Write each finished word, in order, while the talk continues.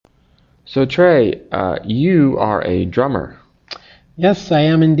So Trey, you are a drummer. Yes, I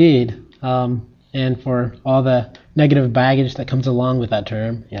am indeed. And for all the negative baggage that comes along with that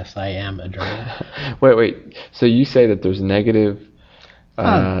term, yes, I am a drummer. Wait. So you say that there's negative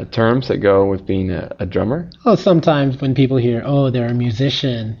Uh, terms that go with being a drummer? well, sometimes when people hear, oh, they're a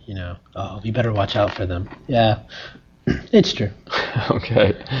musician, oh, we better watch out for them. Yeah, it's true.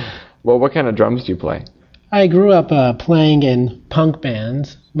 Okay. Well, what kind of drums do you play? I grew up playing in punk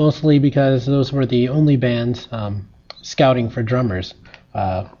bands, mostly because those were the only bands scouting for drummers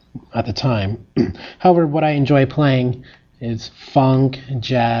at the time. However, what I enjoy playing is funk,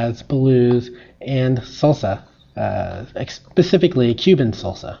 jazz, blues, and salsa, specifically Cuban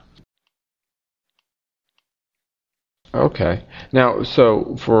salsa. Okay. Now,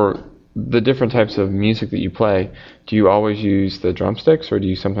 so for the different types of music that you play, do you always use the drumsticks or do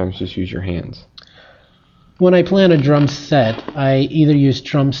you sometimes just use your hands? When I play on a drum set, I either use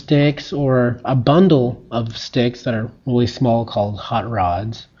drumsticks or a bundle of sticks that are really small called hot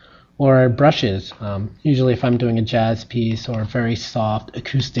rods, or brushes. Usually, if I'm doing a jazz piece or a very soft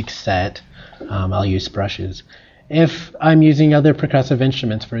acoustic set, I'll use brushes. If I'm using other percussive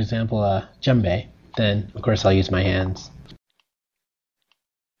instruments, for example, a djembe, then of course I'll use my hands.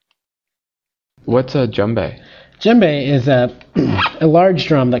 What's a djembe? Djembe is a large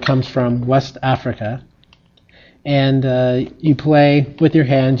drum that comes from West Africa, and you play with your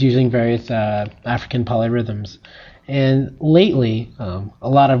hands using various African polyrhythms. And lately, a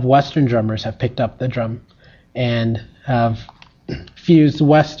lot of Western drummers have picked up the drum and have fused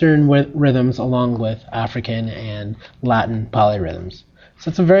Western rhythms along with African and Latin polyrhythms. So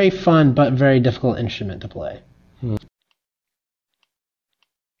it's a very fun but very difficult instrument to play.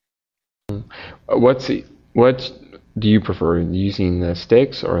 What do you prefer, using the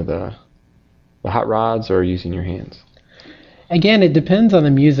sticks or the hot rods, or using your hands? Again, it depends on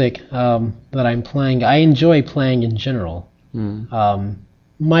the music that I'm playing. I enjoy playing in general.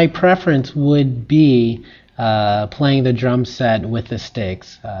 My preference would be playing the drum set with the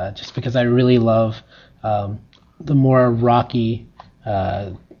sticks, just because I really love the more rocky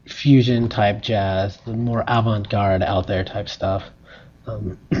fusion type jazz, the more avant-garde out there type stuff.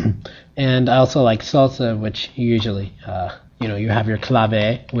 And I also like salsa, which usually, you have your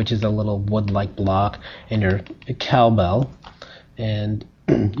clave, which is a little wood-like block, and your cowbell. And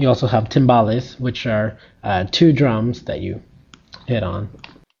you also have timbales, which are two drums that you hit on.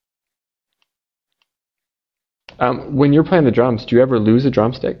 When you're playing the drums, do you ever lose a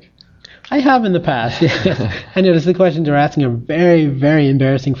drumstick? I have in the past, yes. I notice the questions you're asking are very, very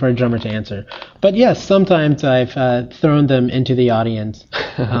embarrassing for a drummer to answer. But yes, sometimes I've thrown them into the audience,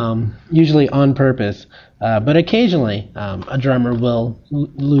 usually on purpose. But occasionally, a drummer will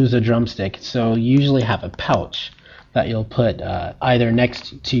lose a drumstick, so you usually have a pouch that you'll put either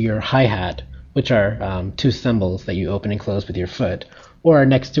next to your hi-hat, which are two cymbals that you open and close with your foot, or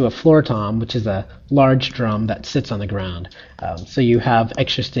next to a floor tom, which is a large drum that sits on the ground. So you have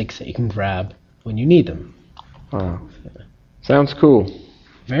extra sticks that you can grab when you need them. Wow. Sounds cool.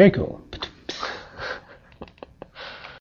 Very cool.